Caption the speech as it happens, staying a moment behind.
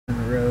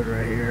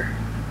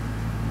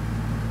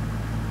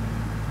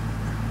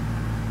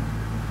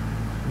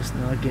Just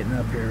not getting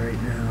up here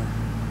right now.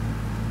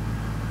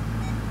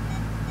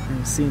 I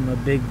haven't seen my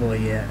big boy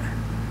yet.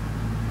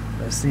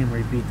 I've seen him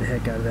repeat the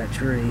heck out of that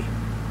tree.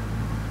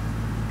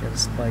 Got a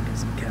spike and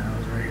some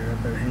cows right here. I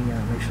better hang out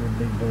and make sure the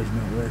big boy's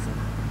not with him.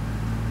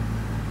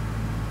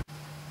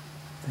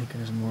 I think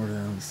there's more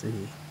down the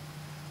sea.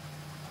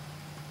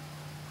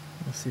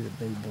 We'll see the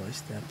big boy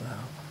step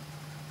out.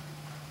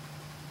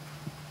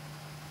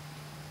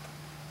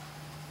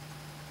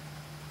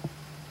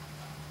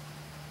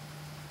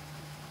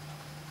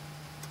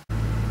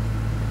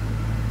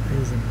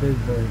 There's a big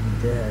boy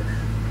dead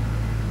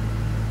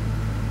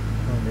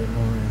Monday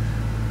morning.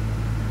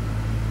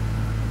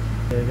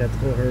 They got the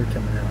whole herd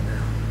coming out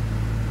now.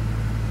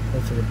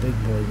 Hopefully the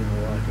big boy's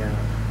gonna walk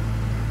out.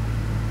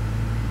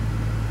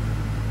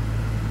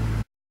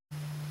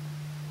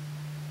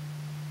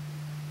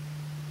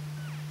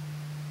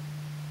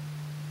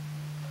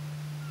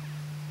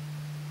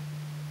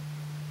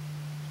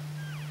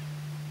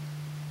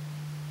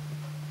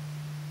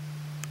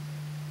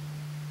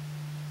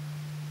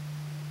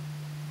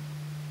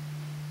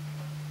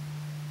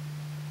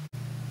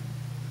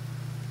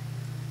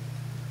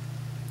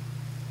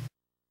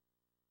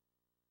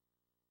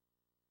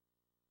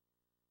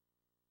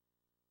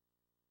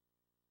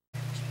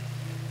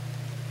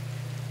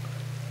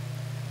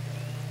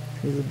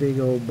 He's a big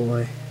old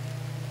boy.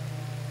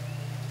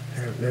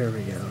 There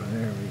we go.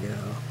 There we go.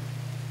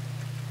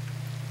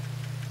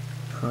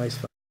 Oh, he's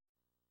fine.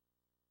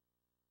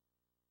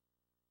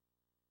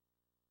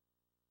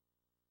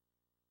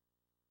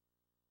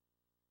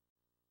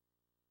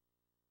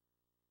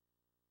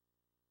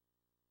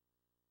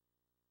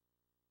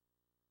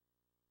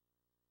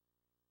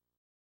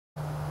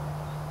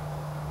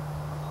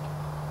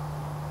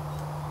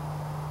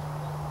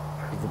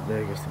 He's the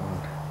biggest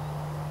one.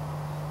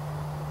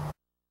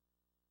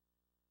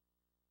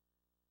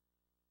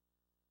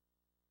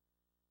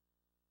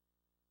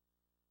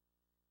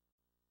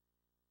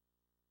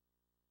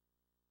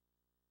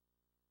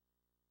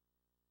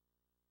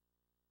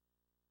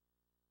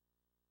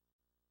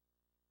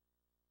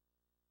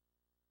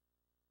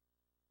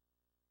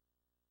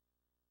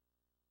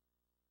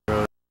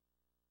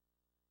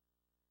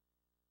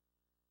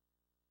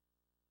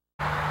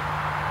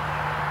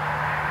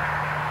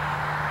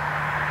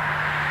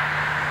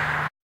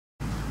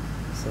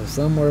 So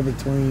somewhere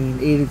between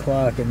 8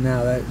 o'clock and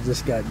now, that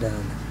just got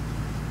done.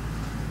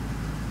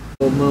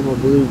 Old mama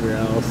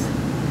bluegrass.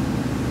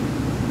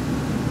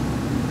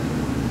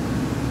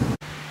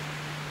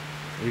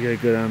 We gotta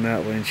go down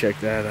that way and check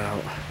that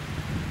out.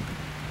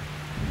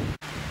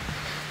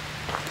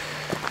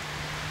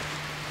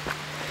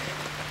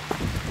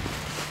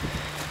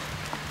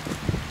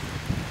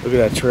 Look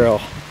at that trail.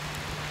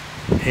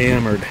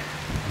 Hammered.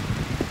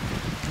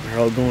 They're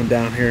all going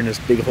down here in this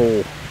big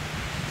hole.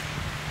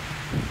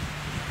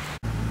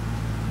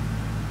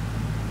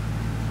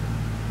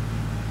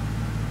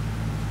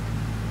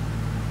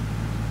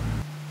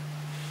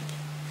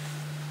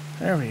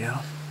 There we go.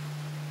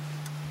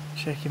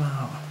 Check him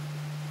out.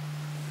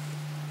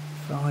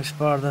 Finally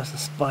spotted us a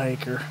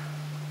spiker.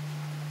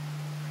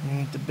 He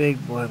ain't the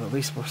big boy, but at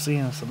least we're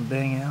seeing some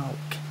dang elk.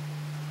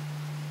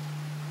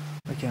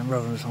 I can't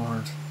rub his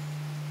horns.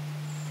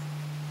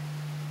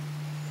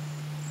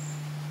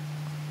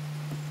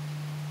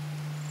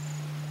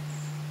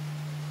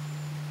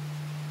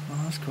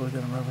 Oh, that's cool. He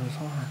doesn't rub his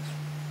horns.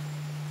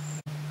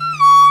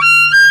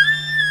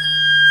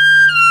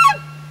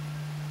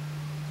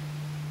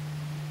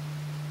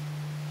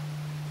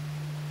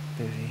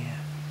 There's he.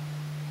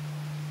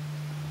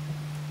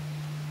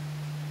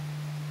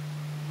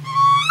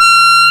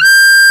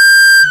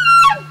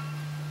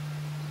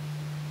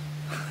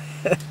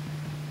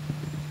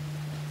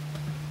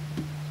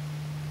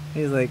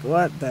 He's like,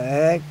 what the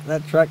heck?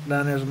 That truck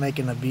down there's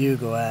making a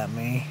bugle at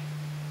me.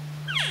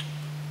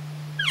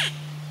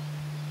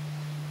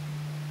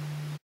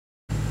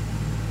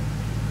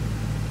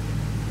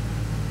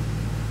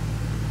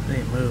 They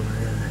ain't moving,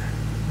 is there?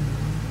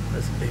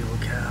 That's a big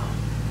old cow.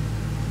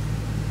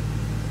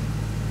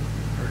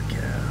 Or a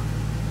cow.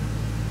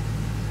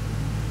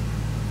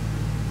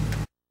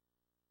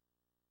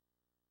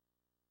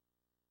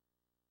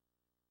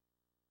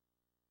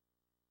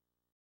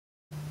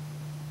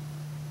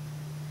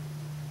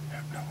 I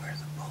don't know where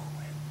the bull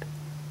went.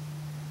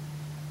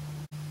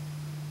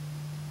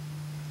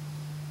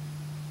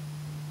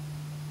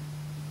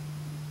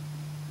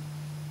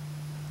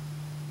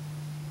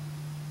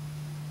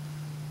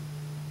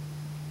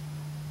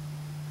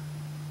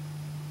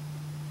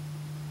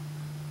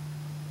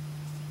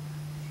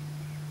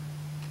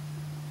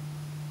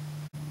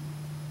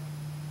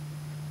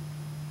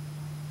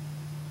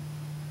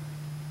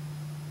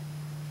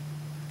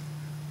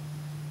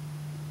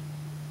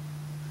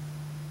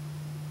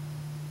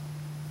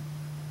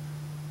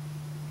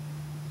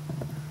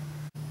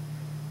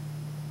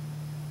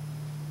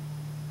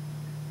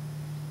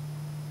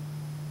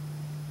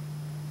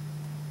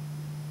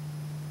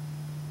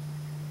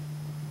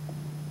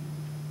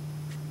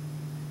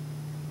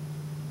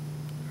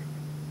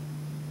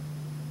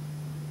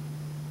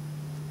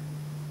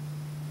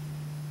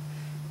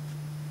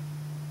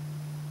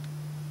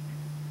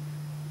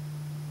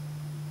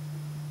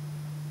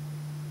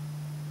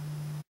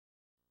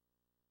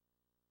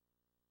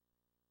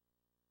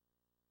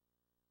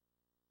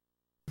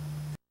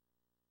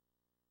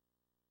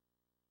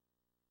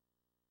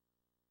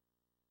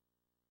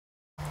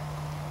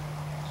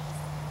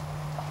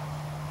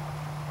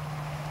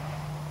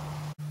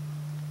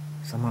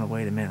 So I'm gonna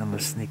wait a minute. I'm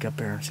gonna sneak up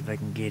there and see if I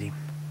can get him.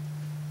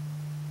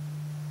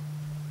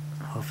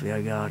 Hopefully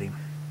I got him.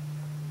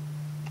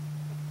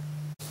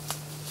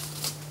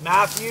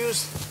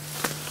 Matthews,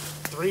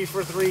 3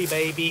 for 3,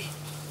 baby.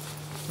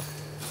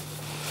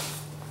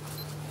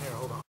 Here,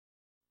 hold on.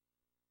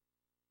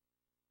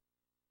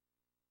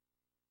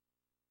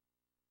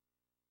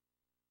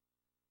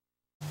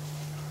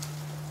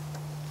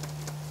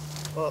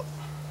 Well,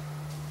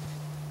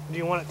 do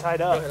you want it tied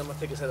up? Go ahead, I'm gonna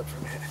take his head up for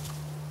a minute.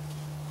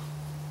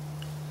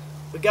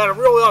 We got a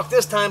real elk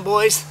this time,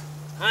 boys.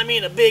 I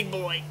mean a big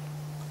boy.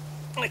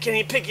 I can't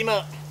even pick him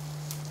up.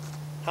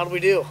 How do we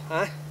do,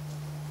 huh?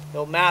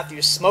 Old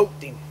Matthew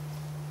smoked him.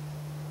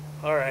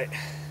 Alright,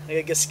 I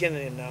gotta get skin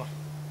in him now.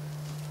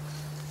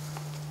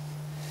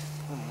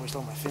 I don't waste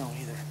all my film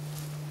either.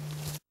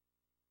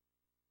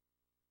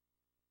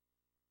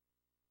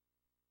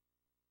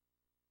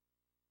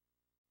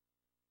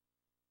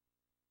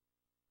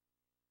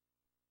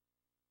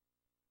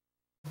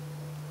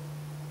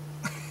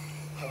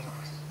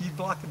 You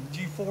blocking the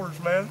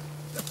G4s, man.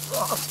 That's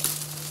awesome.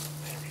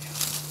 There we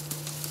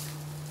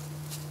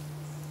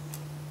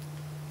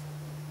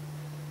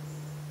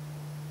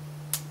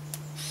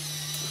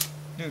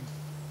go. Dude,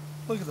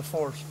 look at the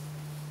force.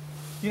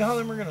 You know how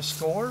them are going to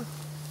score?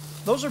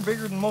 Those are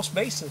bigger than most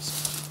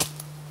bases.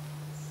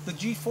 The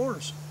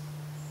G4s.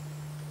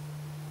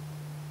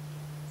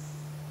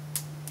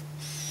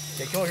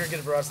 Okay, come over here and get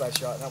a broadside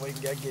shot. That way you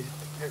can get here,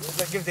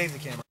 give Dave the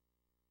camera.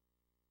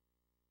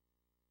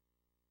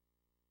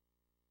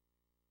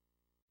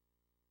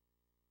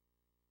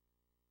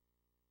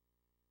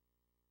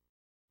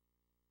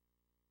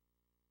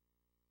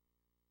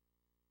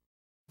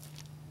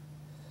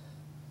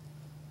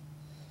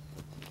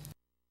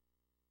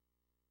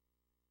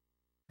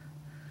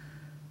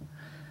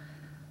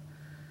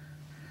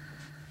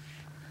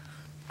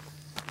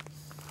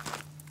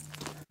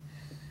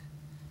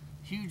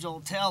 Huge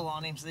old tail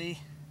on him, see?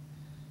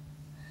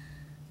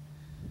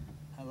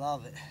 I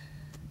love it.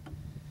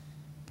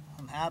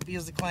 I'm happy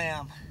as a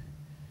clam.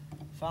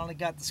 Finally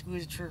got to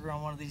squeeze the trigger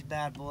on one of these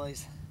bad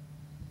boys.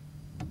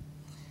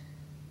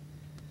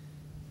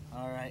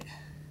 Alright.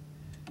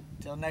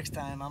 Till next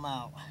time, I'm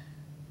out.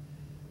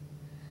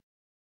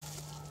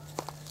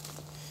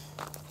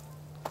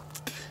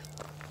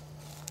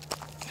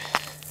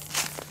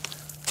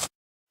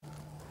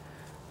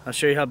 I'll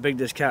show you how big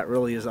this cat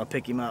really is. I'll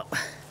pick him up.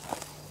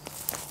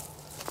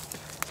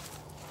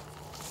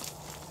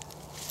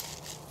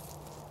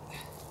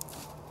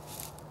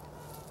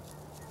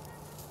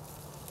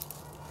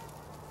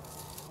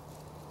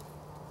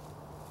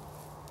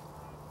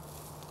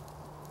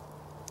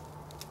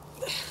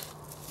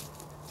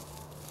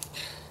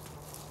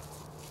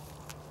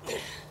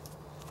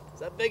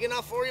 Is that big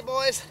enough for you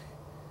boys?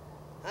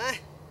 Huh?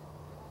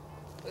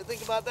 What do you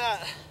think about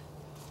that?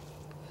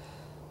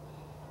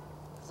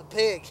 It's a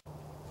pig.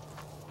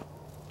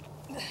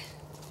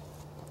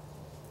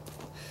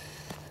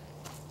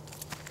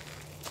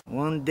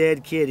 One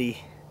dead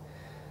kitty.